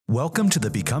Welcome to the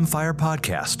Become Fire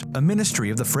podcast, a ministry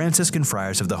of the Franciscan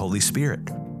Friars of the Holy Spirit.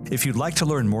 If you'd like to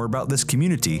learn more about this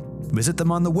community, visit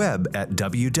them on the web at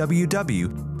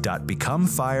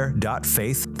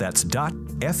www.becomefire.faith. That's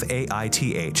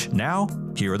 .faith. Now,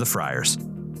 here are the friars.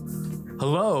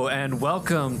 Hello and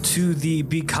welcome to the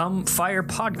Become Fire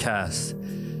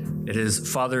podcast. It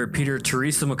is Father Peter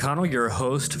Teresa McConnell, your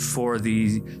host for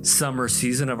the summer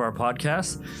season of our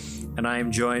podcast. And I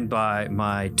am joined by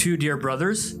my two dear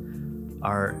brothers,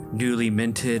 our newly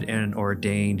minted and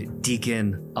ordained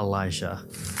Deacon Elijah.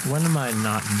 When am I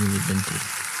not newly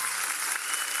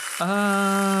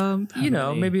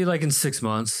minted? Maybe like in 6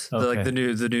 months. Okay.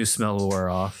 The new smell will wear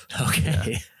off. Okay.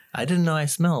 Yeah. I didn't know I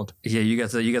smelled. Yeah, you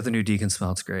got the new deacon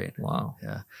smell. It's great. Wow.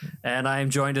 Yeah. And I am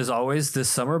joined as always this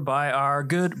summer by our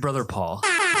good brother Paul.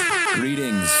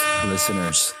 Greetings,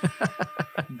 listeners.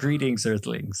 Greetings,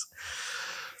 earthlings.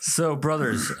 So,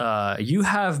 brothers, you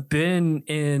have been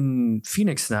in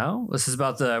Phoenix now. This is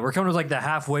we're coming to like the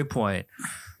halfway point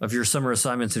of your summer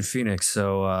assignments in Phoenix.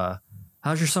 So,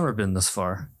 how's your summer been thus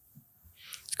far?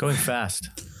 It's going fast.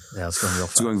 Yeah, it's going real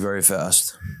fast. It's going very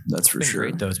fast. That's for sure.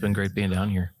 Great, though. It's been great being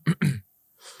down here.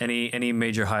 Any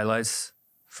major highlights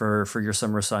for your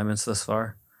summer assignments thus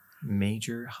far?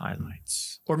 Major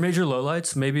highlights. Or major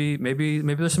lowlights? Maybe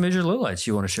there's some major lowlights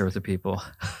you want to share with the people.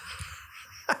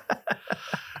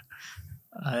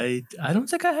 I don't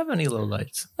think I have any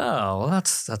lowlights. Oh, well,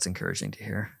 that's encouraging to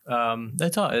hear.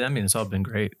 That's all. I mean, it's all been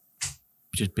great.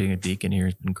 Just being a deacon here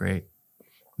has been great.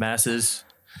 Masses,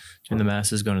 doing the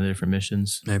masses, going to the different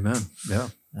missions. Amen. Yeah.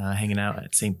 Hanging out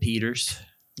at St. Peter's.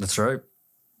 That's right.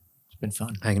 It's been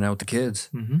fun. Hanging out with the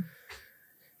kids. Mm-hmm.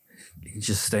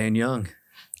 Just staying young.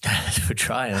 We're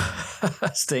trying.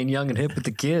 Staying young and hip with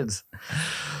the kids.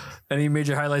 Any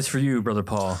major highlights for you, Brother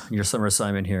Paul, your summer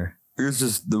assignment here? I guess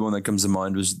just the one that comes to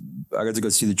mind was I got to go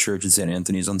see the church at St.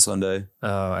 Anthony's on Sunday.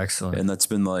 Oh, excellent. And that's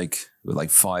been like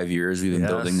 5 years we've been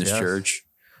building this church.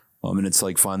 And it's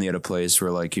like finally at a place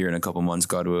where like here in a couple months,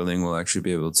 God willing, we'll actually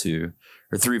be able to,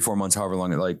 or 3-4 months, however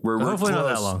long we're hopefully close.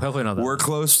 Not that long. Hopefully not that We're long.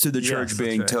 close to the church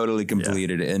being totally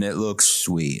completed and it looks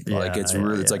sweet. Like it's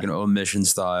really, it's like an old mission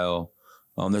style.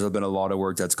 There's been a lot of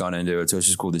work that's gone into it. So it's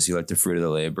just cool to see like the fruit of the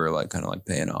labor, like kind of like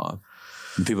paying off.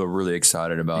 And people are really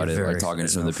excited about it. Like talking to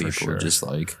some of the people, just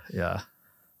like, I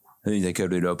think they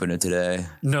could open it today.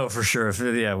 No, for sure.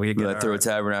 We Like throw a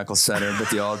tabernacle center, put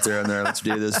the altar in there. Let's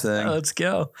do this thing. Let's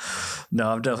go. No,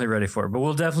 I'm definitely ready for it. But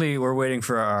we're waiting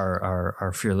for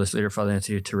our fearless leader, Father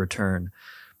Nancy, to return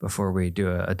before we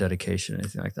do a dedication or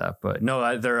anything like that. But no,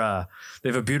 they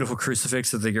have a beautiful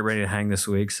crucifix that they get ready to hang this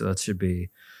week. So that should be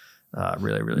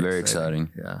really, really very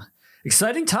exciting. Yeah.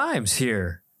 Exciting times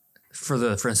here for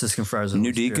the Franciscan Friars.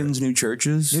 New deacons, new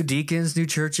churches. New deacons, new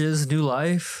churches, new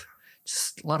life.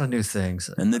 Just a lot of new things.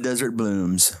 And the desert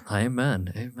blooms.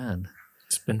 Amen. Amen.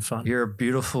 It's been fun. You're a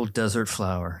beautiful desert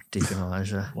flower, Deacon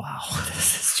Elijah. Wow.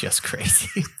 This is just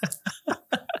crazy.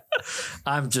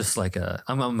 I'm just like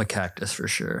I'm a cactus for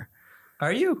sure.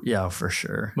 Are you? Yeah, for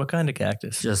sure. What kind of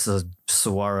cactus? Just a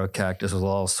saguaro cactus with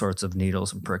all sorts of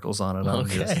needles and prickles on it. No,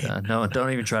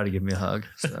 don't even try to give me a hug.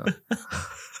 So.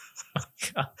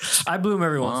 I bloom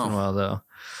every once in a while, though.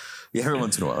 Yeah, every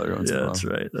once in a while. That's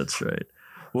right. That's right.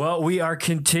 Well, we are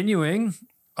continuing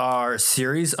our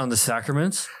series on the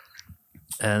sacraments,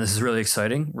 and this is really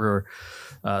exciting. We're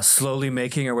slowly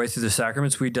making our way through the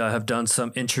sacraments. We have done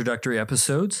some introductory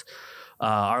episodes.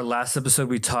 Our last episode,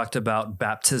 we talked about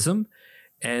baptism,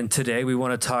 and today we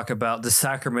want to talk about the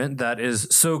sacrament that is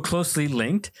so closely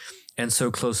linked and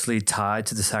so closely tied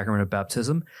to the sacrament of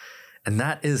baptism, and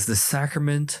that is the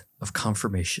Sacrament of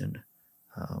Confirmation.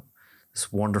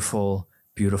 This wonderful,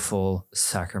 beautiful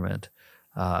sacrament.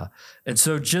 And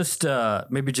so just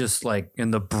maybe just like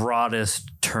in the broadest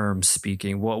terms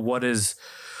speaking, what is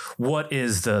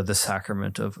the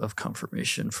sacrament of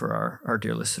confirmation for our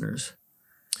dear listeners?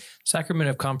 Sacrament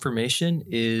of Confirmation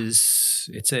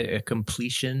it's a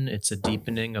completion, it's a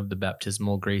deepening of the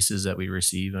baptismal graces that we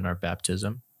receive in our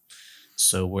baptism.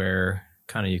 So where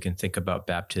kind of you can think about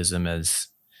baptism as,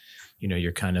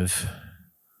 you're kind of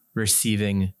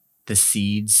receiving the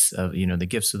seeds of, the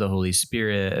gifts of the Holy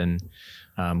Spirit and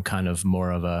kind of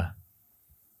more of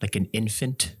like an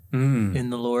infant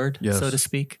in the Lord, so to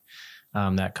speak.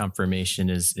 That confirmation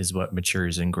is what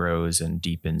matures and grows and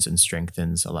deepens and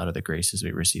strengthens a lot of the graces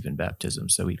we receive in baptism.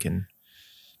 So we can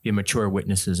be mature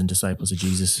witnesses and disciples of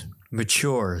Jesus.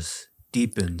 Matures,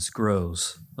 deepens,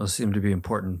 grows. Those seem to be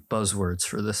important buzzwords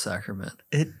for this sacrament.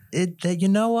 You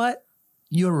know what?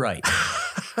 You're right.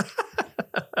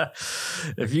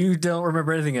 If you don't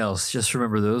remember anything else, just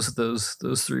remember those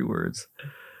 3 words.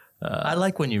 I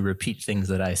like when you repeat things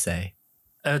that I say.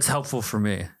 It's helpful for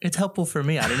me. It's helpful for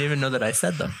me. I didn't even know that I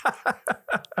said them.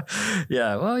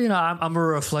 Yeah. Well, I'm a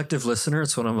reflective listener.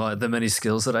 It's one of the many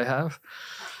skills that I have.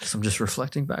 So I'm just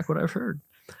reflecting back what I've heard.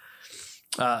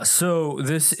 So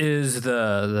this is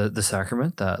the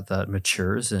sacrament that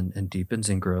matures and deepens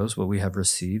and grows what we have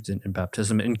received in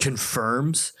baptism, and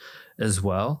confirms as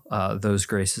well those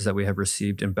graces that we have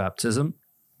received in baptism.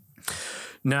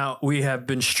 Now, we have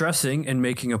been stressing and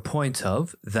making a point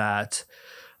of that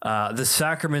the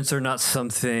sacraments are not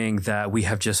something that we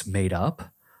have just made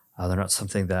up. They're not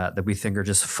something that we think are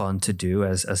just fun to do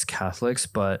as Catholics,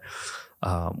 but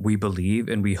we believe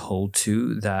and we hold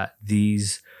to that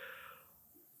these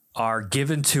are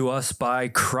given to us by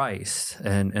Christ.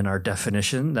 And our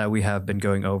definition that we have been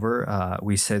going over,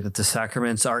 we say that the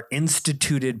sacraments are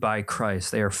instituted by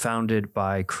Christ. They are founded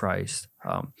by Christ.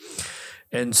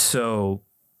 And so,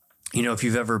 if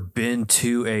you've ever been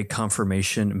to a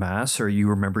confirmation mass, or you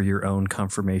remember your own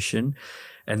confirmation,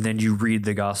 and then you read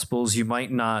the Gospels, you might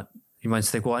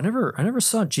think, well, I never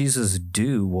saw Jesus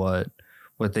do what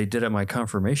they did at my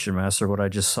confirmation mass, or what I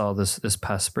just saw this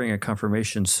past spring at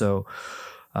confirmation. So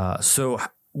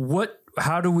what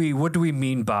do we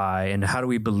mean by, and how do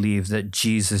we believe that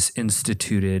Jesus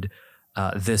instituted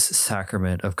this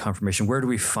sacrament of confirmation? Where do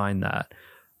we find that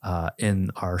in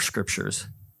our scriptures?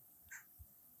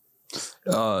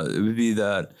 It would be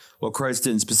that, well, Christ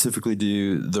didn't specifically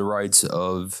do the rites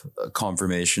of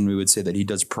confirmation. We would say that he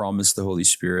does promise the Holy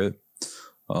Spirit.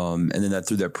 And then that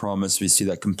through that promise, we see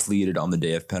that completed on the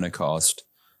day of Pentecost,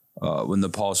 when the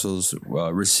apostles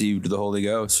received the Holy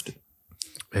Ghost.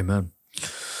 Amen.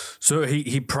 So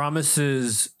he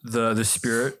promises the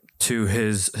Spirit to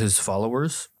his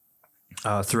followers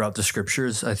throughout the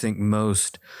scriptures. I think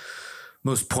most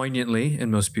poignantly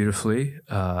and most beautifully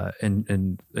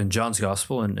in John's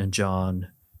Gospel, in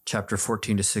John chapter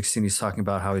 14 to 16, he's talking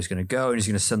about how he's going to go and he's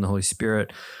going to send the Holy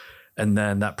Spirit. And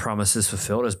then that promise is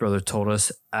fulfilled, as brother told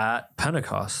us, at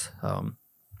Pentecost,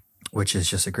 which is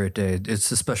just a great day.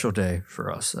 It's a special day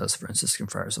for us as Franciscan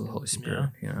Friars of the Holy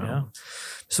Spirit. Yeah.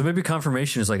 So maybe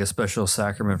confirmation is like a special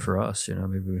sacrament for us.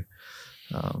 Maybe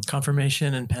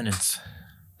Confirmation and penance.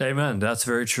 Amen. That's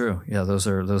very true. Yeah, those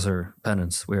are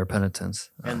penance. We are penitents.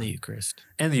 And the Eucharist.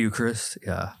 And the Eucharist.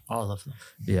 Yeah. All of them.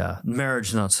 Yeah.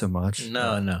 Marriage, not so much.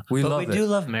 No. We do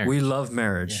love marriage. We love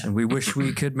marriage, and we wish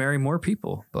we could marry more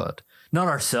people, but not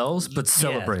ourselves, but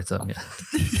celebrate them.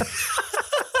 Yeah.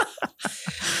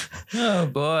 Oh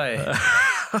boy.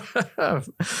 I'm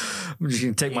just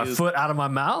going to take my foot out of my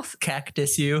mouth.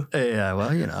 Cactus you. Yeah, well,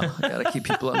 I got to keep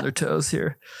people on their toes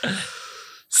here.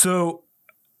 So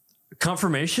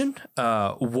confirmation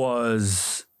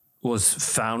was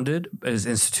founded, is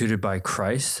instituted by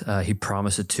Christ. He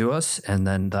promised it to us, and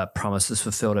then that promise is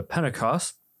fulfilled at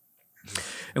Pentecost.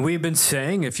 And we've been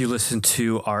saying, if you listen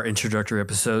to our introductory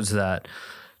episodes, that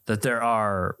there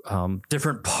are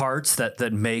different parts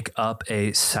that make up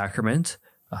a sacrament,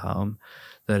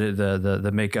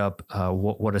 that make up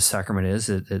what a sacrament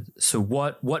is. So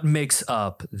what makes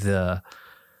up the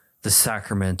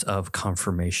sacrament of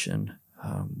confirmation?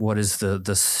 What is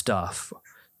the stuff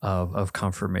of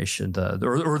confirmation,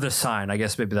 or the sign? I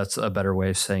guess maybe that's a better way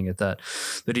of saying it. That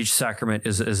each sacrament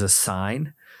is a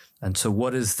sign, and so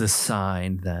what is the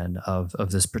sign then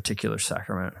of this particular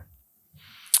sacrament?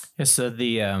 Yeah, so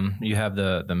you have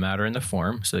the matter and the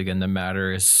form. So again, the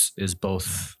matter is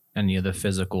both any of the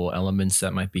physical elements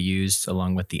that might be used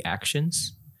along with the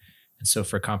actions. And so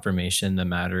for confirmation, the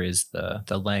matter is the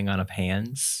laying on of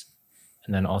hands,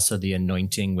 and then also the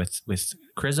anointing with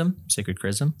chrism, sacred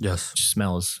chrism. Yes. Which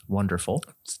smells wonderful.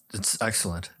 It's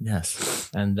excellent. Yes.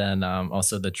 And then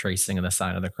also the tracing of the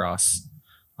sign of the cross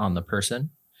on the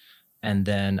person. And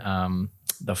then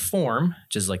the form,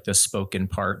 which is like the spoken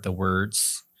part, the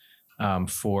words.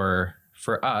 For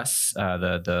us,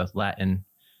 the Latin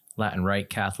Rite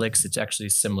Catholics, it's actually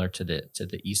similar to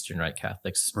the Eastern Rite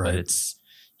Catholics, right. But it's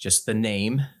just the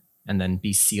name and then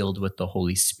be sealed with the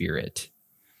Holy Spirit.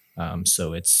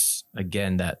 So it's,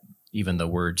 again, that even the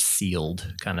word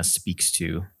sealed kind of speaks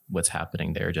to what's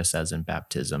happening there, just as in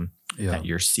baptism, that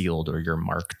you're sealed or you're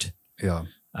marked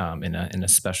in a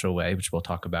special way, which we'll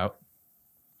talk about.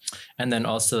 And then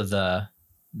also the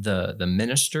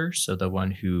minister, so the one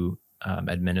who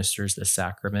administers the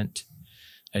sacrament.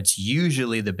 It's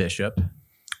usually the bishop.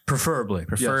 Preferably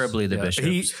the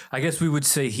bishop. I guess we would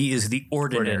say he is the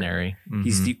ordinary. Mm-hmm.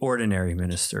 He's the ordinary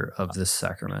minister of this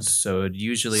sacrament. So it'd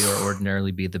usually or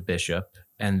ordinarily be the bishop.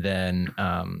 And then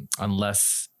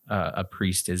unless a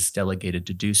priest is delegated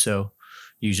to do so,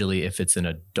 usually if it's an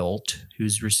adult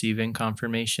who's receiving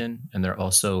confirmation and they're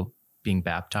also being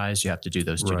baptized, you have to do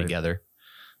those two together.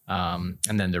 And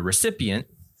then the recipient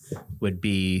would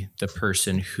be the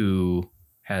person who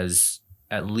has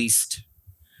at least,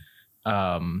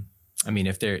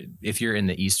 if you're in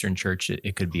the Eastern Church,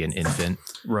 it could be an infant,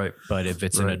 Right. but if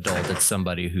it's an adult, it's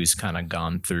somebody who's kind of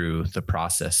gone through the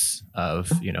process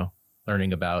of,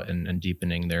 learning about and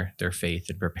deepening their faith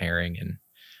and preparing, and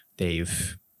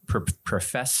they've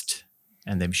professed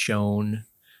and they've shown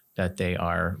that they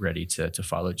are ready to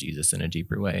follow Jesus in a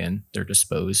deeper way, and they're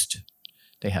disposed.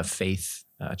 They have faith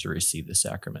to receive the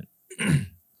sacrament.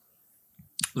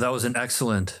 That was an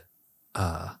excellent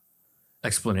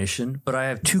explanation, but I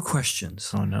have two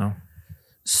questions. Oh, no.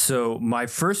 So my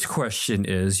first question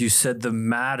is, you said the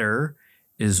matter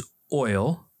is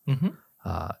oil. Mm-hmm.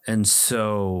 And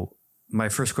so my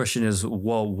first question is,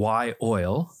 well, why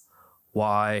oil?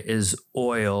 Why is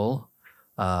oil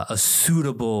a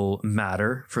suitable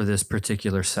matter for this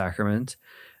particular sacrament?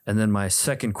 And then my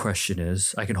second question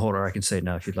is, I can hold it or I can say it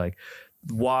now if you'd like.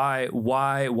 Why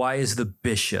is the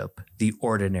bishop the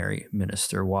ordinary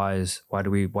minister? Why do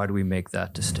we make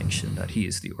that distinction that he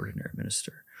is the ordinary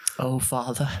minister? Oh,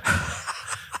 Father,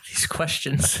 these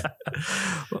questions.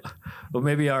 Well,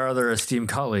 maybe our other esteemed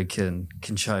colleague can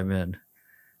chime in.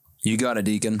 You got it,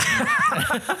 deacon.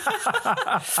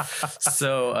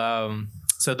 So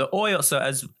the oil. So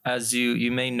as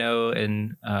you may know,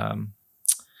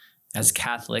 as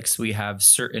Catholics, we have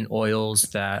certain oils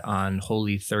that on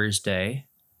Holy Thursday,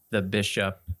 the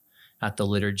bishop at the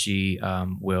liturgy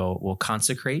will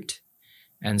consecrate.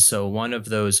 And so one of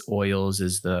those oils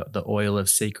is the oil of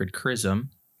sacred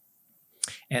chrism.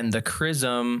 And the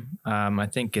chrism, I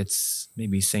think it's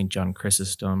maybe St. John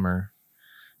Chrysostom or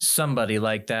somebody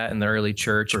like that in the early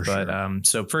church.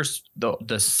 So first,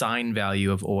 the sign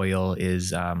value of oil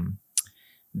is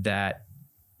that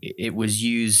it was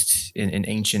used in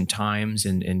ancient times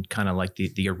in kind of like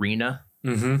the arena,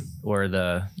 mm-hmm. or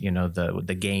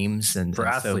the games and for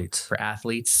athletes. So for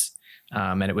athletes.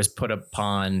 And it was put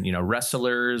upon,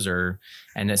 wrestlers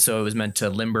and so it was meant to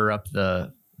limber up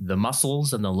the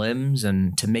muscles and the limbs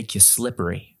and to make you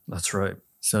slippery. That's right.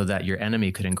 So that your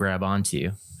enemy couldn't grab onto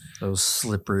you. Those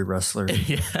slippery wrestlers.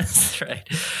 Yeah, that's right.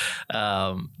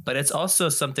 But it's also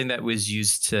something that was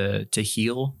used to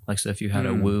heal. Like, so if you had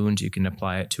a wound, you can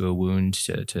apply it to a wound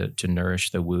to nourish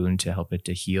the wound, to help it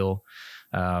to heal.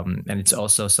 And it's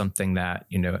also something that,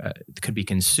 could be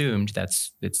consumed.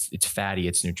 It's fatty,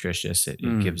 it's nutritious. It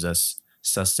gives us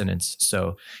sustenance.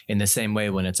 So in the same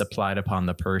way, when it's applied upon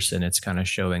the person, it's kind of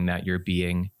showing that you're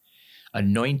being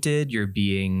anointed, you're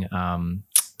being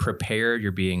prepared,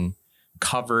 you're being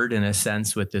covered in a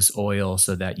sense with this oil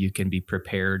so that you can be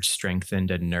prepared, strengthened,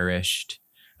 and nourished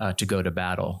to go to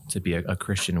battle, to be a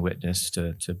Christian witness,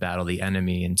 to battle the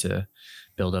enemy and to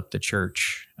build up the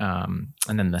church. And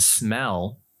then the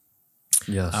smell,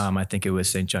 yes. I think it was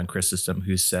St. John Chrysostom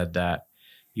who said that,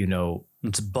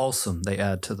 it's balsam they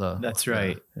add to the. That's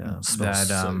right. Yeah, it smells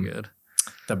so good.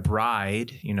 The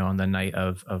bride, on the night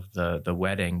of the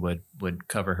wedding would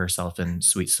cover herself in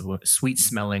sweet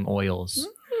smelling oils.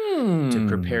 To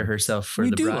prepare herself for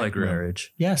the bridegroom. Like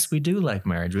marriage. Yes, we do like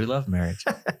marriage. We love marriage.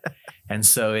 And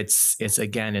so it's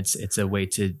a way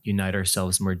to unite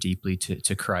ourselves more deeply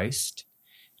to Christ.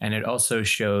 And it also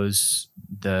shows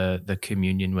the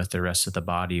communion with the rest of the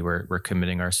body. We're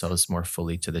committing ourselves more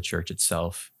fully to the church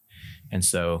itself. And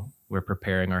so we're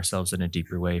preparing ourselves in a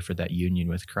deeper way for that union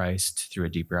with Christ through a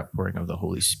deeper outpouring of the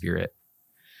Holy Spirit.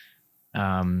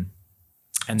 And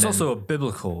it's also a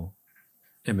biblical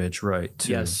image, right?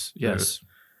 Yes.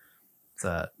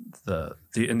 That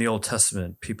in the Old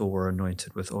Testament, people were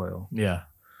anointed with oil. Yeah,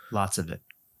 lots of it.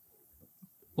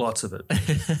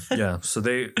 Yeah, so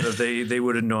they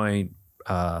would anoint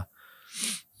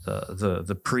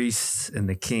the priests and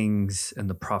the kings and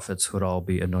the prophets would all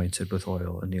be anointed with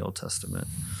oil in the Old Testament.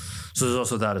 So there's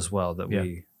also that as well, that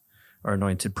we are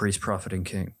anointed priest, prophet, and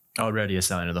king. Already a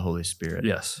sign of the Holy Spirit.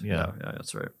 Yes. Yeah,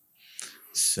 that's right.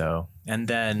 So, and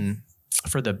then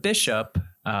for the bishop,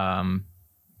 you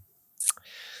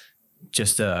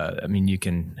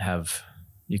can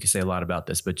say a lot about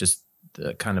this, but just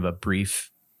the kind of a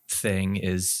brief thing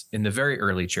is in the very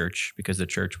early church, because the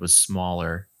church was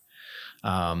smaller,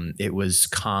 it was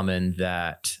common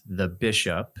that the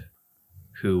bishop,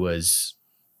 who was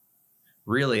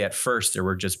really at first there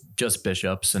were just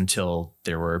bishops until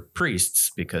there were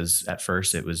priests, because at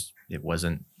first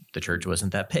the church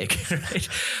wasn't that big, right?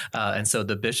 And so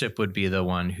the bishop would be the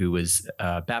one who was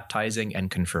baptizing and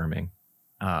confirming.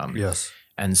 Yes.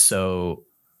 And so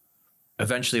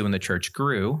eventually when the church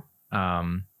grew,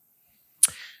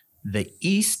 the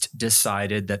East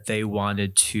decided that they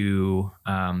wanted to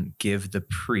give the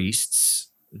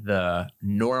priests the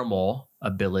normal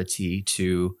ability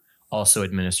to also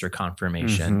administer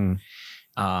confirmation.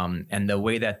 And the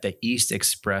way that the East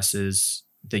expresses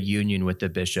the union with the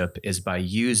bishop is by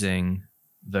using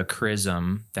the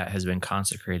chrism that has been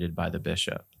consecrated by the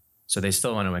bishop. So they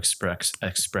still want to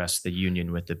express the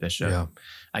union with the bishop. Yeah.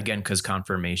 Again, because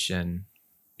confirmation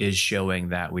is showing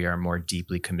that we are more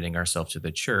deeply committing ourselves to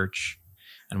the church.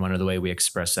 And one of the way we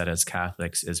express that as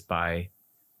Catholics is by,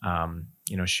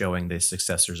 showing the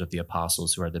successors of the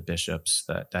apostles, who are the bishops,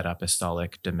 that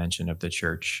apostolic dimension of the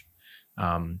church,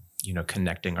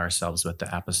 connecting ourselves with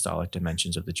the apostolic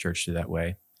dimensions of the church through that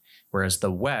way. Whereas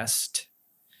the West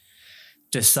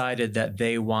decided that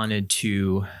they wanted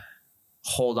to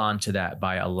hold on to that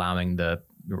by allowing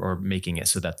or making it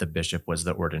so that the bishop was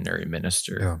the ordinary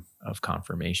minister of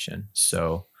confirmation.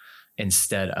 So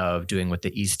instead of doing what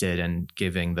the East did and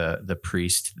giving the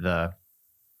priest the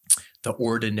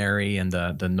ordinary and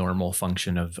the normal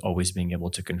function of always being able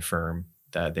to confirm,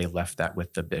 that they left that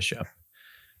with the bishop.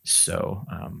 So,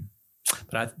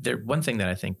 one thing that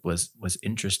I think was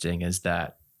interesting is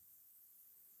that,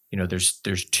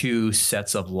 there's two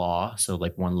sets of law. So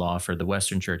like one law for the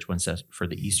Western Church, one set for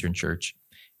the Eastern Church.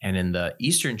 And in the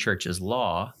Eastern Church's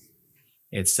law,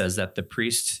 it says that the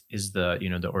priest is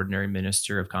the ordinary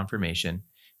minister of confirmation,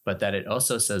 but that it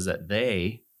also says that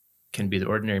they can be the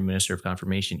ordinary minister of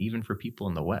confirmation even for people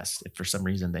in the West, if for some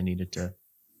reason they needed to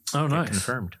get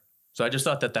confirmed. So I just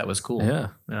thought that was cool.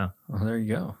 Yeah. Well, there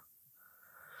you go.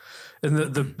 And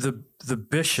the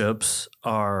bishops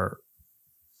are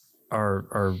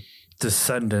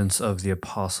descendants of the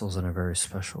apostles in a very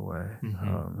special way.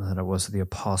 And it was the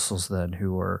apostles then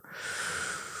who were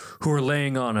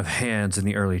laying on of hands in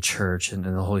the early church, and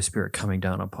the Holy Spirit coming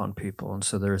down upon people. And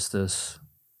so there's this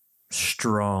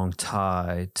strong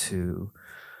tie to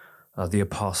the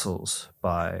apostles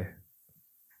by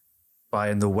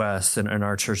in the West and in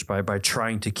our church by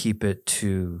trying to keep it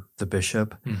to the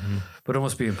bishop, but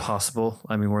almost be impossible.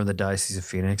 I mean, we're in the Diocese of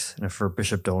Phoenix, and for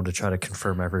Bishop Dolan to try to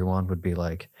confirm everyone would be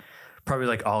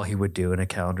probably all he would do in a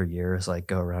calendar year is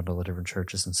go around all the different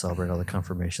churches and celebrate all the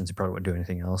confirmations. He probably wouldn't do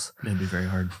anything else. It'd be very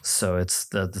hard. So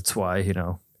that's why,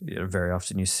 very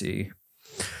often you see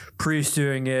priests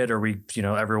doing it, or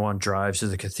everyone drives to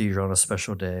the cathedral on a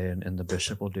special day and the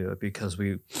bishop will do it, because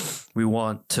we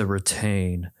want to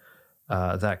retain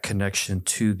that connection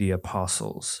to the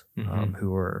apostles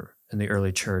who were in the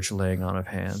early church laying on of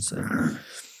hands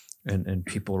and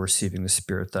people receiving the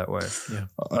Spirit that way. Yeah,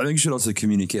 I think you should also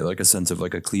communicate a sense of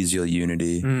ecclesial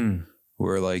unity,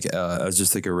 where as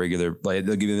just a regular, they'll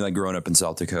give you growing up in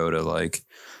South Dakota,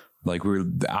 we're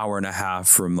an hour and a half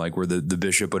from where the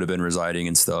bishop would have been residing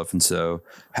and stuff. And so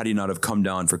had he not have come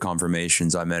down for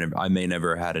confirmations, I may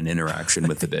never have had an interaction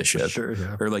with the bishop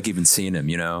or even seen him,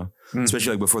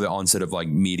 especially before the onset of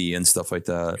media and stuff like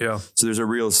that. Yeah. So there's a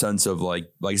real sense of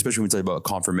especially when we talk about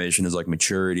confirmation as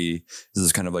maturity, this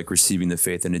is kind of receiving the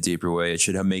faith in a deeper way. It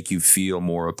should make you feel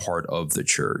more a part of the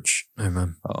church.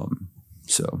 Amen.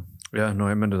 Yeah, no,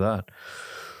 amen to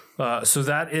that. So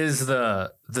that is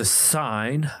the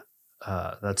sign.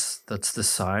 That's the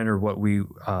sign, or what we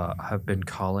have been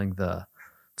calling let's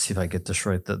see if I get this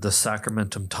right, the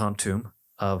Sacramentum Tantum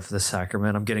of the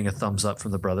sacrament. I'm getting a thumbs up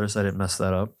from the brothers. I didn't mess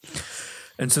that up.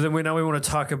 And so then we want to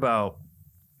talk about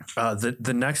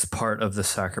the next part of the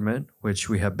sacrament, which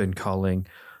we have been calling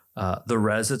the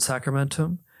res et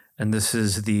sacramentum. And this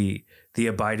is the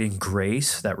abiding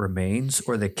grace that remains,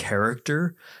 or the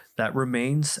character that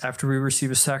remains after we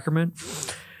receive a sacrament.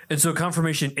 And so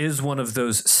confirmation is one of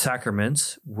those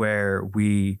sacraments where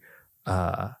we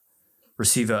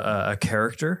receive a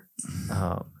character.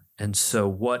 And so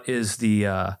what is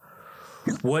that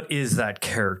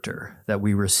character that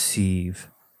we receive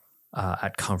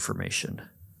at confirmation?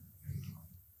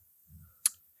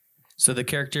 So the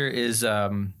character is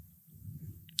that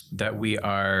we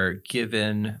are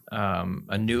given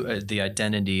the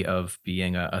identity of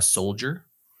being a soldier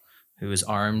who is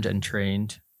armed and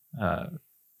trained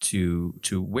to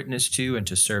witness to and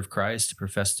to serve Christ, to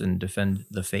profess and defend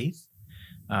the faith.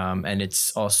 And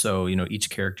it's also, each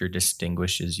character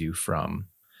distinguishes you from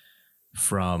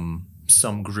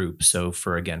some group. So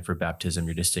for baptism,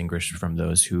 you're distinguished from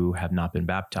those who have not been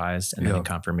baptized. And then in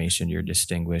confirmation, you're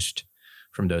distinguished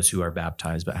from those who are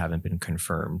baptized but haven't been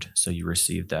confirmed. So you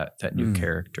receive that new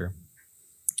character.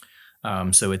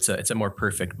 So it's a more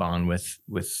perfect bond with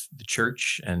the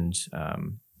church, and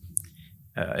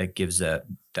it gives that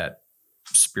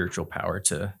spiritual power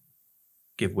to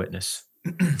give witness.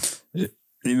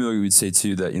 And even though we would say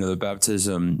too that, the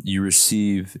baptism you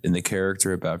receive in the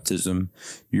character of baptism,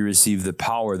 you receive the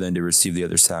power then to receive the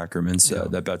other sacraments.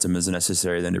 That baptism is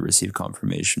necessary then to receive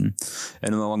confirmation.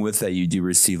 And along with that, you do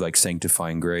receive like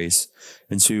sanctifying grace.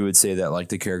 And so we would say that like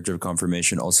the character of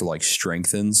confirmation also like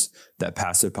strengthens that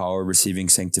passive power of receiving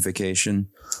sanctification,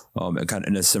 and kind of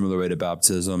in a similar way to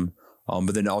baptism.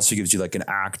 But then it also gives you like an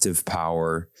active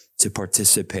power to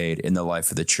participate in the life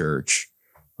of the church.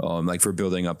 Like for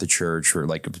building up the church, or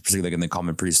like particularly like in the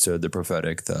common priesthood, the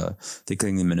prophetic, the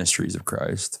kingly ministries of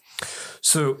Christ.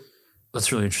 So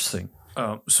that's really interesting.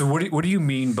 So what do you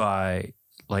mean by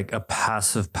like a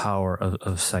passive power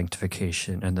of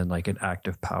sanctification, and then like an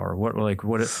active power?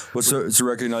 So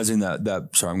recognizing that.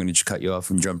 Sorry, I'm going to just cut you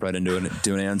off and jump right into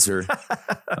an answer.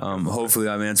 Hopefully,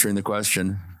 I'm answering the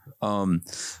question.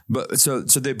 But so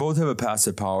they both have a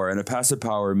passive power, and a passive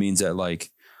power means that like,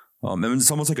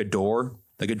 it's almost like a door.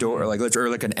 Like a door, or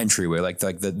like an entryway, like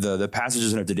the passage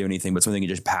doesn't have to do anything, but something can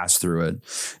just pass through it.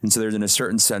 And so there's in a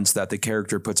certain sense that the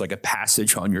character puts like a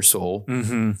passage on your soul,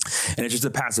 and it's just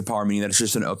a passive power, meaning that it's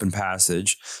just an open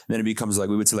passage. And then it becomes like,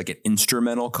 we would say like an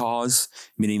instrumental cause,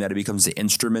 meaning that it becomes the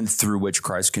instrument through which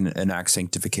Christ can enact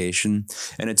sanctification.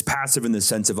 And it's passive in the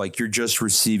sense of like, you're just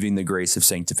receiving the grace of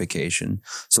sanctification.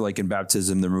 So like in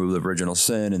baptism, the removal of original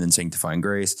sin, and then sanctifying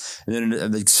grace. And then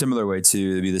in a similar way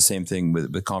too, it'd be the same thing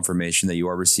with confirmation, that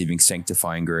you are receiving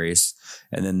sanctifying grace,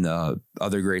 and then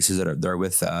other graces that are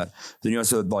with that. Then you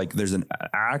also like, there's an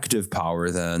active power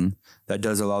then that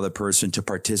does allow the person to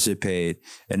participate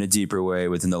in a deeper way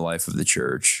within the life of the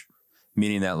church,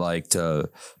 meaning that like to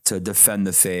defend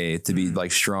the faith, to be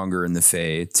like stronger in the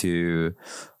faith, to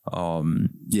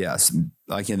yes,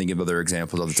 I can't think of other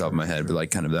examples off the top of my head, but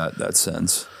like kind of that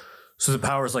sense. So the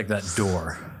power is like that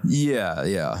door.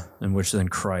 Yeah. In which then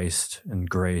Christ and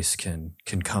grace can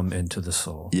come into the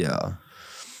soul. Yeah.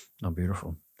 Oh,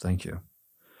 beautiful. Thank you.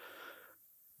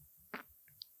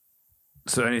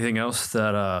 So anything else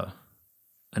that,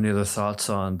 any other thoughts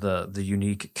on the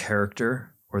unique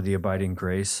character or the abiding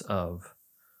grace of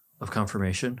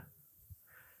confirmation?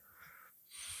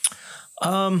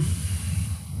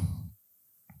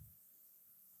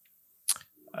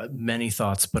 Many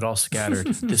thoughts, but all scattered.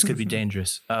 This could be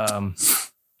dangerous. One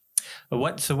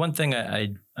thing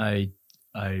I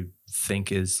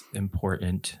think is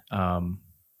important,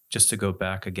 just to go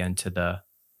back again to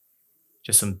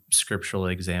just some scriptural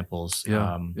examples.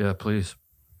 Yeah, please.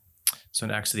 So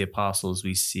in Acts of the Apostles,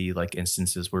 we see like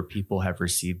instances where people have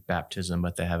received baptism,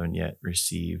 but they haven't yet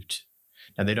received.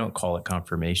 Now they don't call it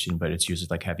confirmation, but it's usually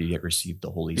like, have you yet received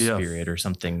the Holy Spirit or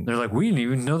something? They're like, we didn't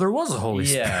even know there was a Holy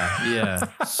Spirit. Yeah.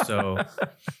 So,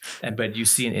 but you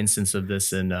see an instance of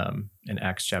this in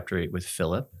Acts chapter 8 with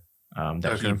Philip,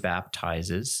 that he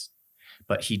baptizes,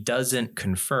 but he doesn't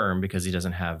confirm because he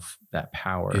doesn't have that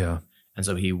power. Yeah. And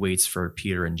so he waits for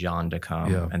Peter and John to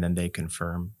come, and then they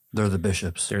confirm. They're the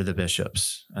bishops.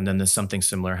 And then there's something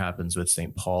similar happens with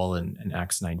St. Paul in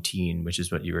Acts 19, which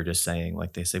is what you were just saying.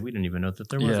 Like they say, we didn't even know that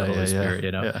there was a Holy Spirit,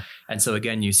 Yeah. And so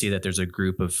again, you see that there's a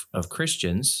group of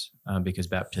Christians, because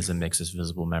baptism makes us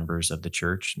visible members of the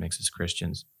church, makes us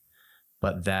Christians.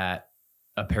 But that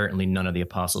apparently none of the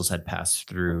apostles had passed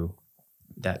through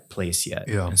that place yet.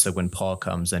 Yeah. And so when Paul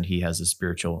comes, then he has the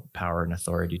spiritual power and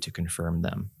authority to confirm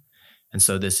them. And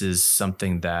so this is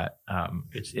something that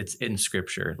it's in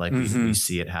Scripture, like we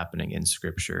see it happening in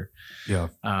Scripture. Yeah.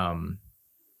 And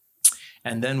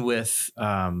then with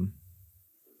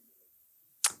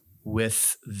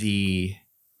the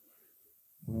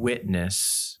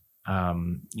witness,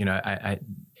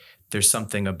 there's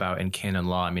something about in canon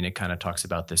law. I mean, it kind of talks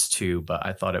about this too, but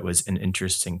I thought it was an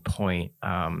interesting point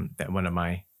that one of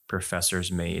my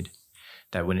professors made,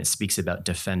 that when it speaks about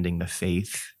defending the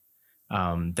faith,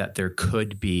 that there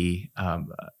could be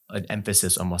an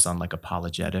emphasis almost on like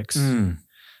apologetics.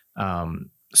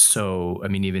 So, I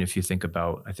mean, even if you think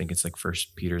about, I think it's like 1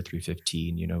 Peter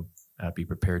 3:15, be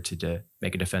prepared to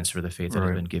make a defense for the faith that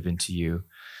has been given to you.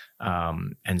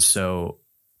 And so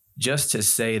just to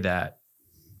say that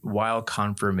while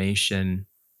confirmation,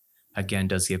 again,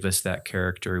 does give us that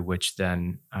character, which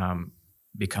then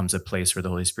becomes a place where the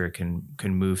Holy Spirit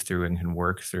can move through and can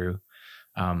work through,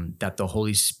 that the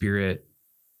Holy Spirit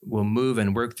will move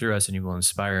and work through us and he will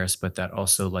inspire us, but that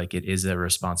also like it is a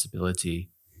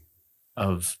responsibility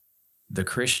of the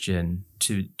Christian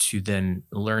to then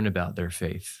learn about their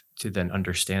faith, to then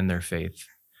understand their faith,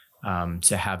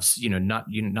 to have,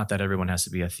 not that everyone has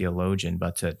to be a theologian,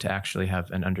 but to actually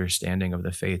have an understanding of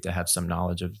the faith, to have some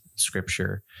knowledge of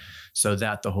Scripture, so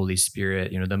that the Holy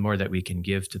Spirit, the more that we can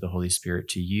give to the Holy Spirit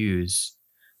to use,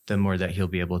 the more that he'll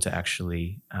be able to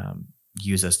actually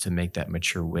use us to make that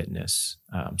mature witness.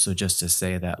 So just to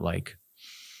say that, like,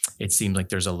 it seems like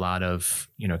there's a lot of,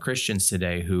 Christians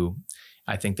today who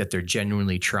I think that they're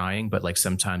genuinely trying, but like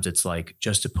sometimes it's like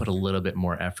just to put a little bit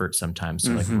more effort sometimes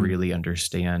to like really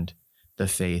understand the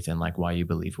faith and like why you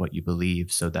believe what you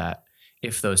believe, so that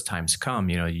if those times come,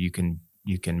 you can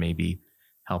maybe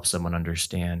help someone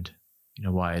understand,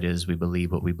 why it is we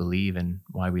believe what we believe and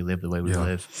why we live the way we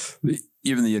live.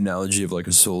 Even the analogy of like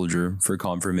a soldier for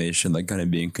confirmation, like kind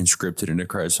of being conscripted into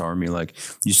Christ's army, like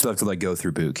you still have to like go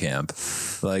through boot camp.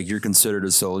 Like you're considered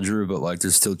a soldier, but like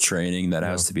there's still training that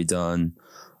has to be done.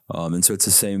 And so it's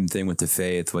the same thing with the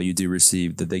faith. While you do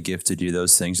receive that they gift to do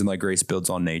those things, and like grace builds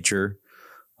on nature.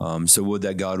 So would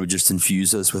that God would just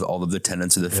infuse us with all of the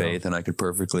tenets of the faith, and I could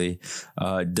perfectly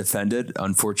defend it.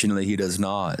 Unfortunately, he does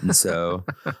not. And so,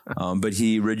 but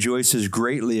he rejoices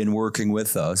greatly in working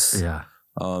with us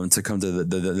to come to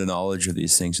the knowledge of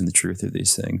these things and the truth of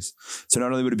these things. So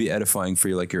not only would it be edifying for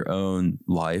you, like your own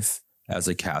life as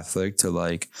a Catholic, to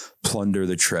like plunder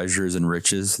the treasures and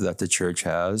riches that the church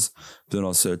has, but then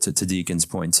also to Deacon's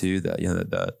point too, that,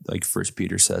 that like First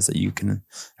Peter says that you can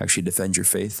actually defend your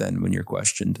faith then when you're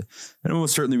questioned. And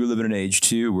almost certainly we live in an age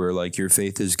too, where like your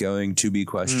faith is going to be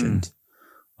questioned.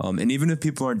 And even if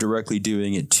people aren't directly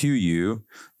doing it to you,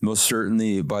 most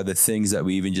certainly by the things that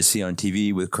we even just see on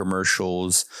TV with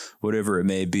commercials, whatever it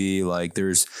may be, like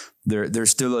there's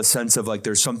still a sense of like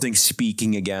there's something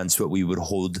speaking against what we would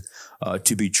hold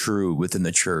to be true within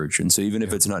the church. And so even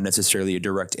if it's not necessarily a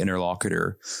direct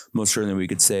interlocutor, most certainly we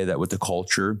could say that with the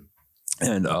culture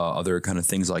and other kind of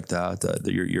things like that,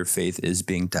 that your faith is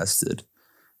being tested,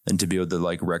 and to be able to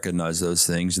like recognize those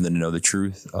things and then know the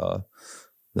truth.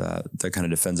 That kind of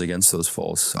defends against those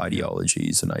false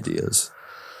ideologies and ideas.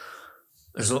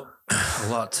 There's a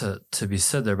lot to be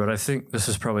said there, but I think this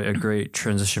is probably a great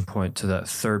transition point to that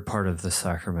third part of the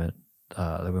sacrament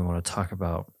that we want to talk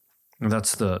about. And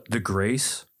that's the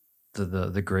grace,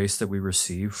 the grace that we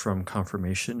receive from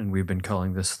confirmation. And we've been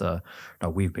calling this but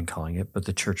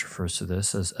the church refers to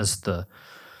this as the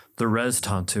res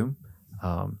tantum.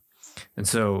 And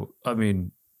so, I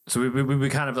mean, so we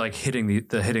kind of like hitting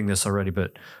this already,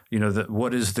 but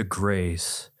what is the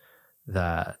grace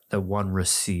that one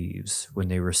receives when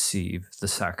they receive the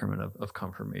sacrament of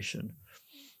confirmation?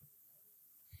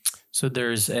 So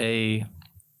it's a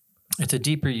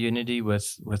deeper unity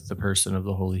with the person of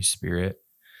the Holy Spirit.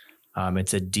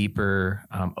 It's a deeper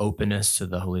openness to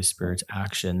the Holy Spirit's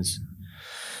actions,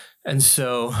 and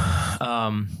so.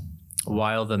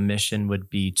 While the mission would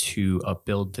be to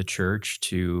upbuild the church,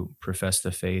 to profess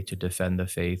the faith, to defend the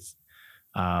faith,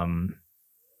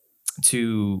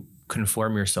 to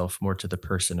conform yourself more to the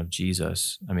person of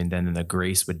Jesus, I mean, then the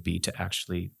grace would be to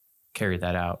actually carry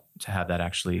that out, to have that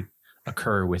actually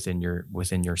occur within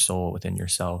your soul, within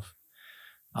yourself.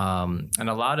 And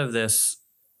a lot of this,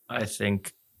 I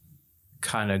think,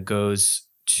 kind of goes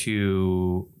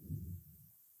to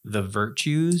the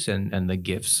virtues and the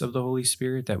gifts of the Holy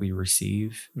Spirit that we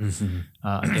receive,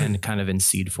 again, kind of in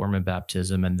seed form in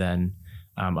baptism, and then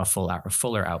a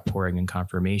fuller outpouring in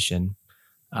confirmation.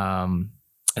 And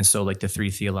so like the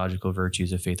three theological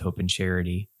virtues of faith, hope, and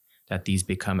charity, that these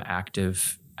become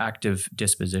active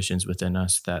dispositions within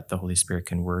us that the Holy Spirit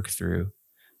can work through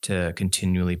to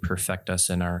continually perfect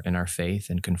us in our faith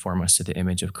and conform us to the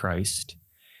image of Christ.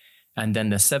 And then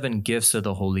the 7 gifts of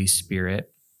the Holy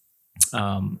Spirit,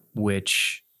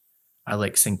 which I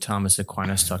like St. Thomas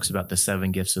Aquinas talks about the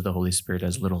 7 gifts of the Holy Spirit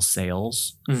as little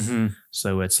sails.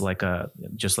 So it's like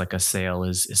just like a sail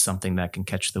is something that can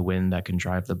catch the wind, that can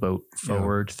drive the boat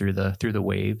forward through the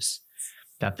waves.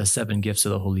 That the 7 gifts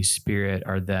of the Holy Spirit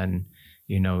are then,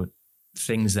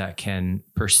 things that can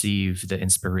perceive the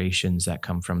inspirations that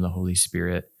come from the Holy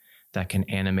Spirit, that can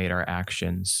animate our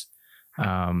actions.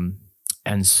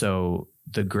 And so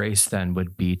the grace then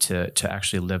would be to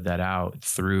actually live that out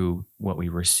through what we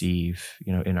receive,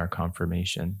 in our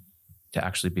confirmation, to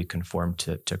actually be conformed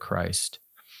to Christ.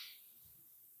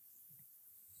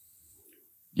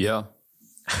 Yeah,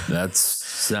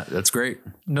 that's great.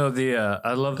 No,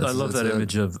 I love that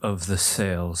image of the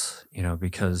sails,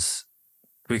 because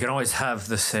we can always have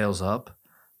the sails up,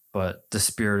 but the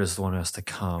Spirit is the one who has to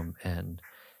come and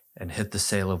hit the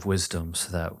sail of wisdom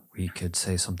so that we could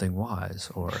say something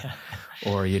wise, or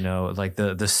like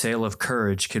the sail of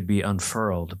courage could be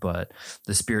unfurled, but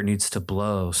the Spirit needs to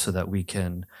blow so that we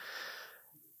can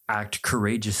act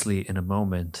courageously in a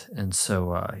moment. And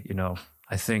so,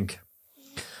 I think,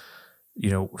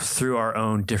 through our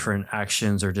own different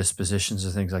actions or dispositions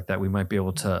or things like that, we might be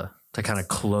able to kind of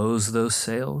close those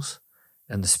sails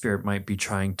and the Spirit might be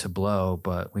trying to blow,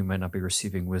 but we might not be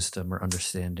receiving wisdom or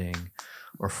understanding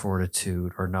or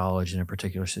fortitude or knowledge in a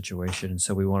particular situation. And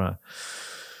so we want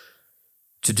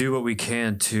to do what we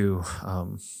can to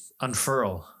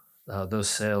unfurl those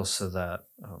sails so that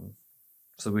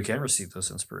we can receive those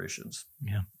inspirations.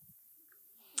 Yeah.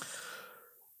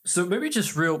 So maybe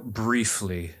just real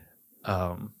briefly,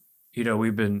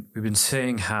 we've been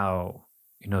saying how,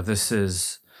 this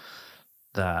is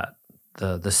that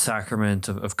the sacrament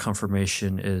of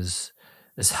confirmation is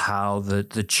how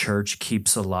the church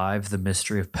keeps alive the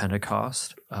mystery of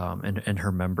Pentecost and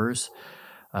her members.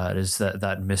 It is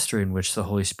that mystery in which the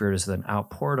Holy Spirit is then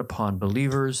outpoured upon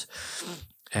believers,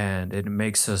 and it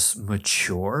makes us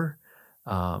mature.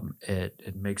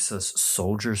 It makes us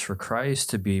soldiers for Christ,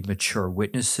 to be mature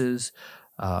witnesses.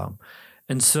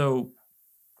 And so,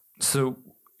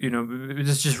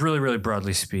 it's just really, really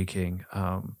broadly speaking,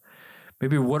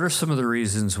 maybe what are some of the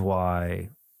reasons why,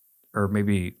 or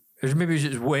maybe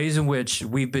just ways in which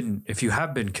if you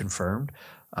have been confirmed,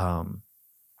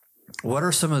 what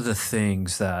are some of the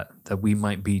things that we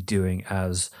might be doing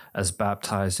as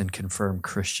baptized and confirmed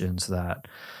Christians that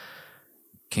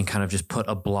can kind of just put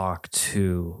a block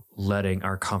to letting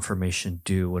our confirmation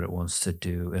do what it wants to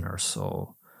do in our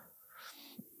soul?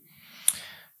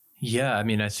 Yeah, I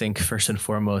mean, I think first and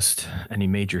foremost, any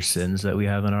major sins that we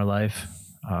have in our life.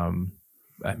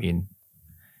 I mean,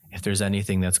 if there's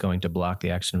anything that's going to block the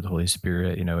action of the Holy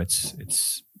Spirit,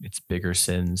 it's bigger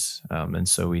sins, and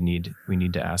so we need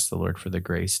to ask the Lord for the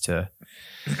grace to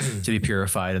be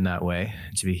purified in that way,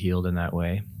 to be healed in that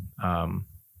way. But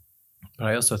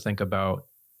I also think about,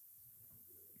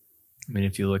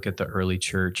 if you look at the early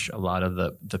church, a lot of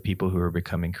the people who were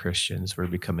becoming Christians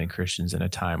in a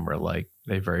time where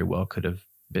they very well could have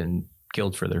been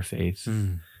killed for their faith.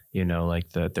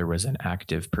 There was an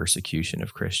active persecution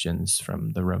of Christians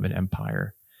from the Roman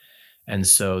Empire. And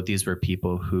so these were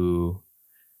people who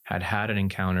had an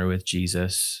encounter with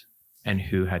Jesus and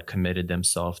who had committed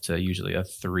themselves to usually a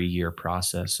 3-year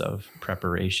process of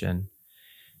preparation,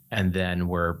 and then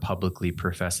were publicly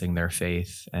professing their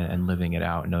faith and living it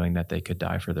out, knowing that they could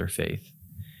die for their faith.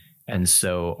 And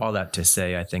so all that to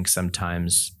say, I think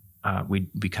sometimes we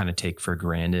kind of take for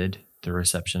granted the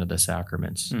reception of the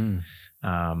sacraments.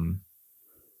 And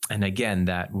again,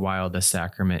 that while the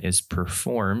sacrament is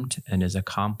performed and is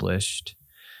accomplished,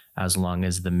 as long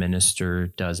as the minister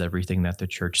does everything that the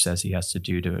church says he has to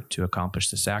do to accomplish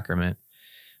the sacrament,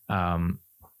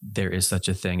 there is such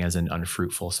a thing as an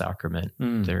unfruitful sacrament.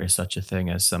 There is such a thing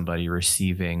as somebody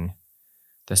receiving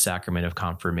the sacrament of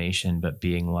confirmation, but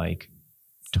being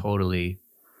totally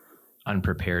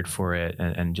unprepared for it,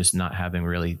 and just not having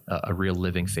really a real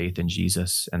living faith in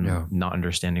Jesus, and not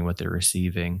understanding what they're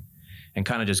receiving, and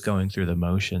kind of just going through the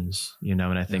motions, and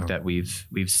I think that we've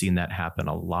seen that happen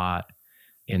a lot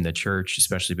in the church,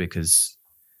 especially because,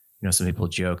 some people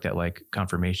joke that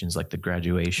confirmation is the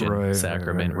graduation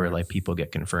sacrament, where people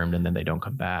get confirmed and then they don't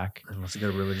come back. They don't have to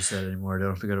go to religious ed anymore. They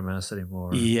don't have to go to mass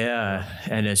anymore. Yeah.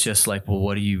 And it's just well,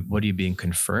 what are you being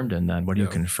confirmed in then? What are you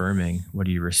confirming? What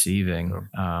are you receiving?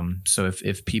 So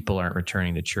if people aren't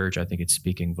returning to church, I think it's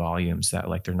speaking volumes that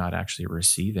they're not actually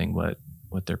receiving what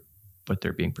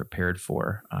they're being prepared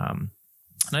for. And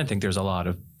I think there's a lot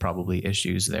of probably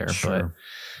issues there, but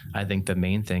I think the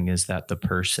main thing is that the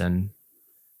person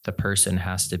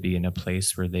has to be in a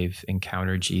place where they've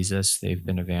encountered Jesus, they've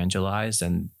been evangelized,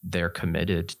 and they're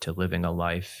committed to living a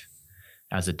life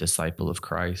as a disciple of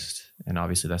Christ. And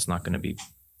obviously that's not going to be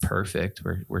perfect.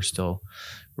 We're still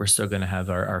going to have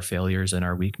our failures and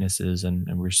our weaknesses, and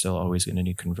we're still always going to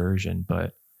need conversion,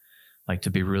 but to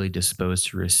be really disposed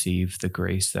to receive the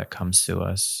grace that comes to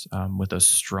us with a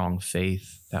strong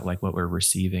faith that what we're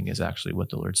receiving is actually what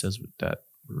the Lord says that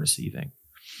we're receiving.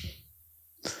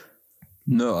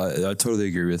 No, I totally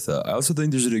agree with that. I also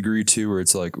think there's a degree too where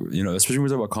it's especially when we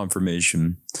talk about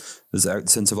confirmation, there's that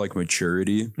sense of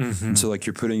maturity. And so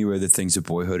you're putting away the things of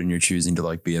boyhood and you're choosing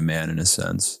to be a man in a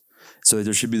sense. So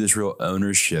there should be this real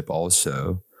ownership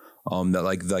also,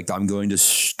 that I'm going to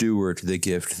steward the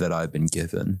gift that I've been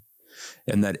given.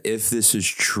 And that if this is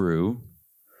true,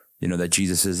 that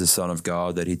Jesus is the Son of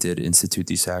God, that he did institute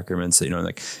these sacraments,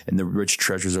 and the rich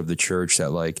treasures of the church,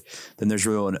 that then there's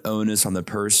really an onus on the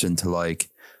person to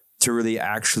really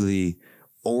actually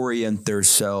orient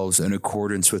themselves in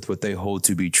accordance with what they hold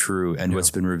to be true and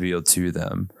what's been revealed to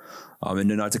them. and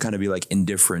not to kind of be like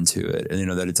indifferent to it,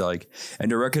 and that it's like, and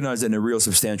to recognize that in a real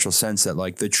substantial sense that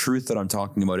like the truth that I'm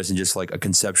talking about isn't just like a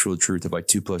conceptual truth of like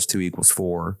 2 + 2 =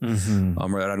 4.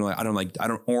 Right? I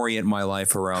don't orient my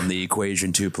life around the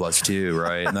equation 2 + 2,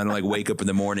 right? And I don't like wake up in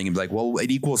the morning and be like, well,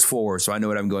 it equals 4, so I know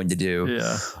what I'm going to do.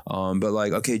 Yeah. But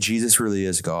like, okay, Jesus really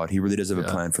is God. He really does have a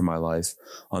plan for my life.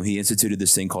 He instituted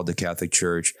this thing called the Catholic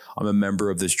Church. I'm a member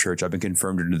of this church. I've been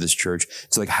confirmed into this church.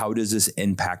 It's like, how does this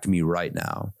impact me right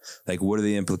now? Like, what are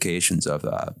the implications of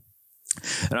that?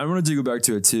 And I wanted to go back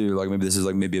to it too. Like, maybe this is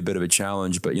like maybe a bit of a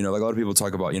challenge, but like a lot of people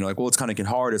talk about, like, well, it's kind of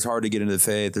hard. It's hard to get into the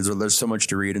faith. There's so much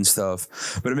to read and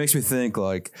stuff, but it makes me think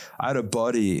like I had a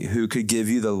buddy who could give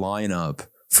you the lineup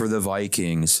for the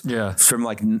Vikings from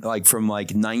like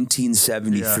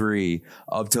 1973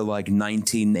 up to like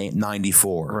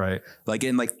 1994. Right. Like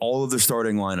in like all of the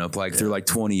starting lineup, like through like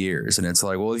 20 years. And it's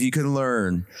like, well, if you can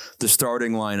learn the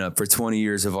starting lineup for 20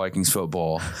 years of Vikings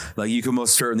football, like you can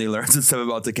most certainly learn some stuff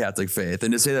about the Catholic faith.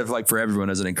 And to say that like for everyone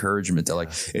as an encouragement that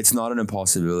like, it's not an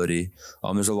impossibility.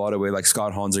 There's a lot of ways, like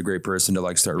Scott Hahn's a great person to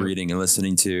like start reading and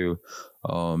listening to. I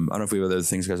don't know if we have other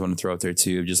things you guys want to throw out there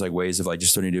too, just like ways of like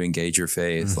just starting to engage your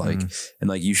faith, like, and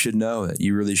like you should know that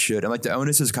you really should, and like the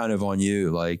onus is kind of on you,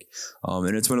 like,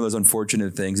 and it's one of those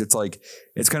unfortunate things. It's like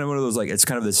it's kind of one of those like it's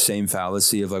kind of the same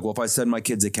fallacy of like, well, if I send my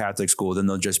kids to Catholic school, then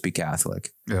they'll just be Catholic.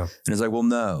 Yeah, and it's like, well,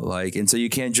 no, like, and so you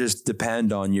can't just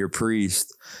depend on your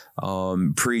priest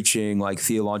preaching like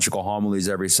theological homilies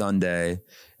every Sunday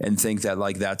and think that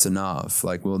like that's enough.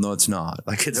 Like, well, no, it's not.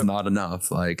 Like, it's not enough.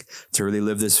 Like, to really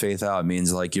live this faith out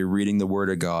means like you're reading the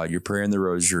Word of God, you're praying the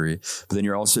Rosary, but then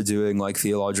you're also doing like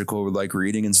theological like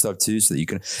reading and stuff too, so that you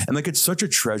can. And like, it's such a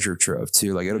treasure trove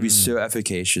too. Like, it'll be so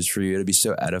efficacious for you. It'll be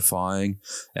so edifying.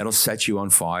 It'll set you on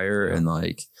fire, and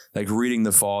like reading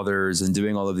the Fathers and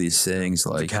doing all of these things,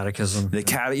 like the Catechism. The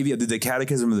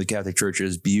Catechism of the Catholic Church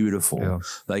is beautiful. Yeah.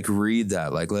 Like, read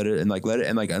that. Like, let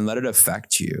it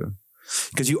affect you.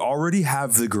 Because you already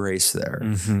have the grace there.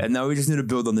 And now we just need to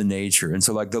build on the nature. And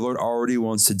so like the Lord already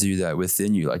wants to do that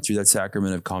within you, like through that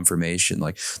sacrament of confirmation.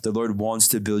 Like the Lord wants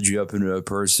to build you up into a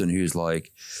person who's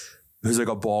like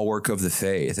a bulwark of the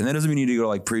faith. And that doesn't mean you need to go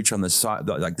like preach on the side,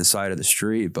 like the side of the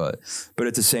street, but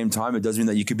at the same time, it does mean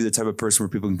that you could be the type of person where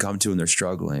people can come to when they're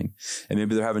struggling, and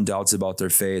maybe they're having doubts about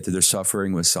their faith, or they're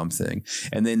suffering with something,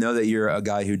 and they know that you're a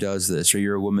guy who does this, or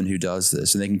you're a woman who does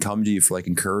this, and they can come to you for like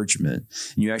encouragement.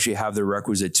 And you actually have the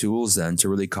requisite tools then to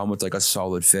really come with like a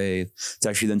solid faith to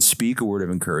actually then speak a word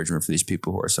of encouragement for these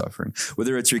people who are suffering,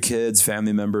 whether it's your kids,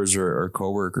 family members, or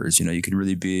coworkers. You can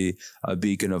really be a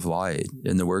beacon of light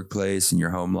in the workplace, in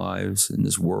your home lives, in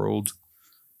this world.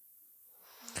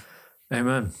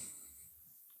 Amen.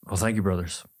 Well, thank you,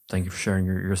 brothers. Thank you for sharing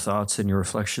your thoughts and your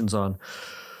reflections on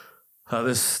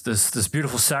this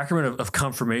beautiful sacrament of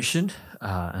confirmation.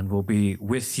 And we'll be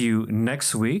with you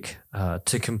next week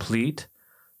to complete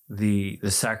the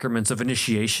sacraments of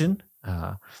initiation,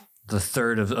 the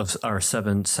third of our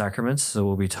 7 sacraments. So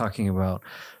we'll be talking about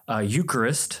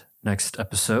Eucharist next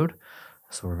episode.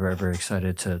 So we're very, very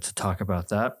excited to talk about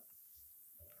that.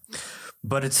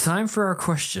 But it's time for our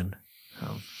question.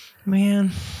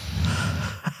 Man,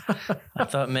 I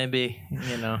thought maybe,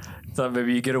 Thought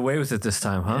maybe you get away with it this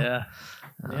time, huh?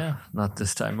 Yeah. Not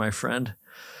this time, my friend.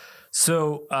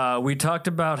 So we talked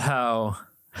about how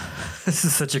this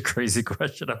is such a crazy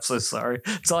question. I'm so sorry.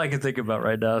 It's all I can think about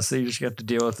right now. So you just have to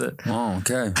deal with it. Oh,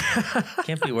 okay.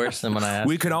 Can't be worse than when I asked.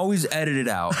 We can always edit it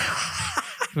out.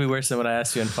 Be worse than what I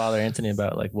asked you and Father Anthony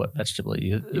about like what vegetable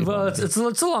you well, it's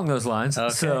along those lines. Okay.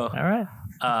 So, all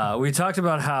right. We talked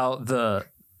about how the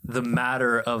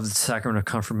matter of the Sacrament of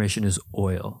Confirmation is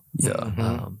oil.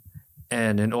 Yeah.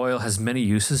 And an oil has many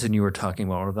uses, and you were talking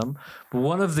about one of them. But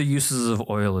one of the uses of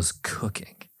oil is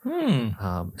cooking.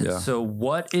 So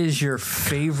what is your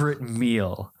favorite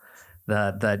meal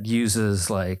that uses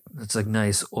it's like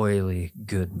nice, oily,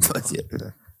 good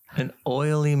meal? An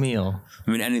oily meal.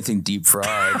 I mean, anything deep fried.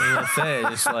 I was gonna say,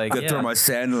 just like throw my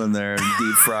sandal in there and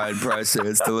deep fried. Probably say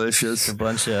it's delicious. A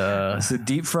bunch of so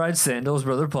deep fried sandals,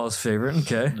 Brother Paul's favorite.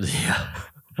 Okay. Yeah.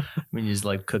 I mean, you just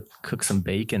like cook some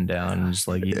bacon down and just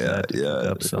like eat that.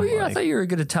 Yeah. I thought you were a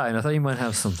good Italian. I thought you might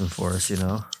have something for us.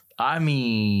 I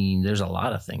mean, there's a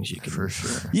lot of things you can for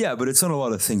sure. Yeah, but it's not a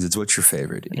lot of things. It's what's your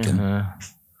favorite.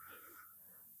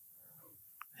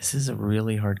 This is a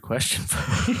really hard question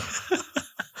for me.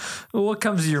 Well, what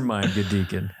comes to your mind, good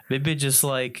deacon? Maybe just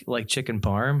like chicken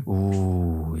parm.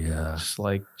 Ooh, yeah.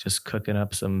 Just cooking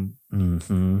up some. I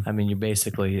mean,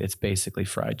 it's basically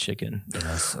fried chicken.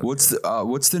 Yeah, so What's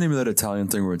the name of that Italian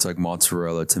thing where it's like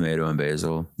mozzarella, tomato, and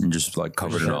basil, and just like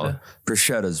covered in all?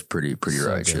 Bruschetta's pretty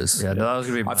righteous. Good. Yeah, no, that was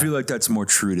gonna be. I feel like that's more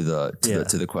true to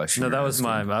the question. No, that was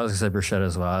mine. I was gonna say bruschetta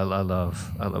as well. I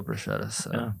love bruschetta.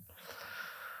 So. Yeah.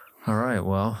 All right.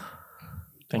 Well,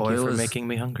 thank you for making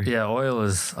me hungry. Yeah,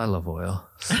 I love oil.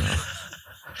 So.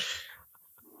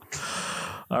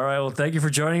 All right. Well, thank you for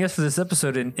joining us for this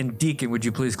episode. And Deacon, would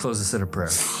you please close us in a prayer?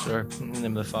 Sure. In the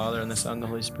name of the Father, and the Son, and the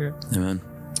Holy Spirit. Amen.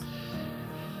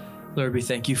 Lord, we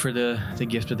thank you for the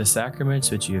gift of the sacraments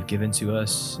which you have given to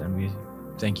us. And we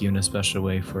thank you in a special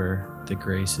way for the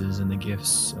graces and the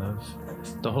gifts of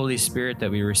the Holy Spirit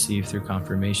that we receive through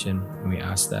confirmation. And we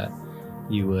ask that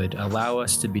you would allow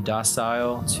us to be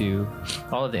docile to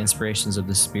all of the inspirations of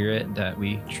the Spirit, that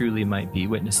we truly might be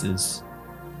witnesses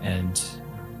and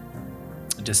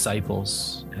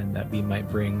disciples, and that we might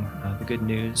bring the good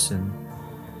news and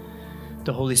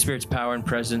the Holy Spirit's power and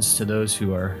presence to those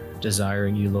who are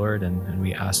desiring you, Lord. And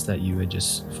we ask that you would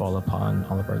just fall upon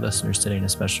all of our listeners today in a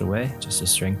special way, just to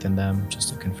strengthen them, just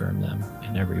to confirm them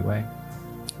in every way.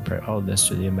 I pray all of this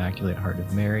through the Immaculate Heart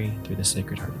of Mary, through the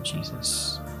Sacred Heart of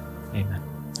Jesus. Amen.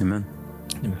 Amen. In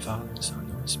the name of the Father, the Son, and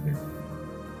the Holy Spirit.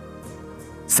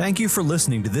 Thank you for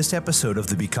listening to this episode of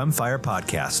the Become Fire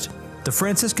podcast. The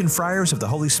Franciscan Friars of the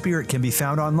Holy Spirit can be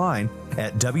found online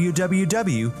at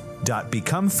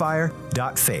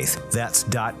www.becomefire.faith. That's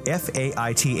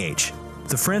 .faith.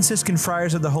 The Franciscan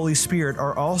Friars of the Holy Spirit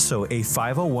are also a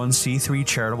 501c3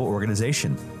 charitable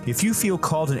organization. If you feel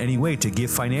called in any way to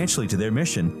give financially to their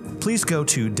mission, please go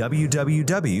to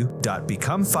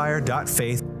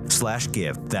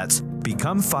www.becomefire.faith/give. That's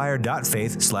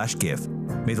becomefire.faith/give.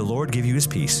 May the Lord give you his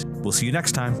peace. We'll see you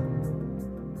next time.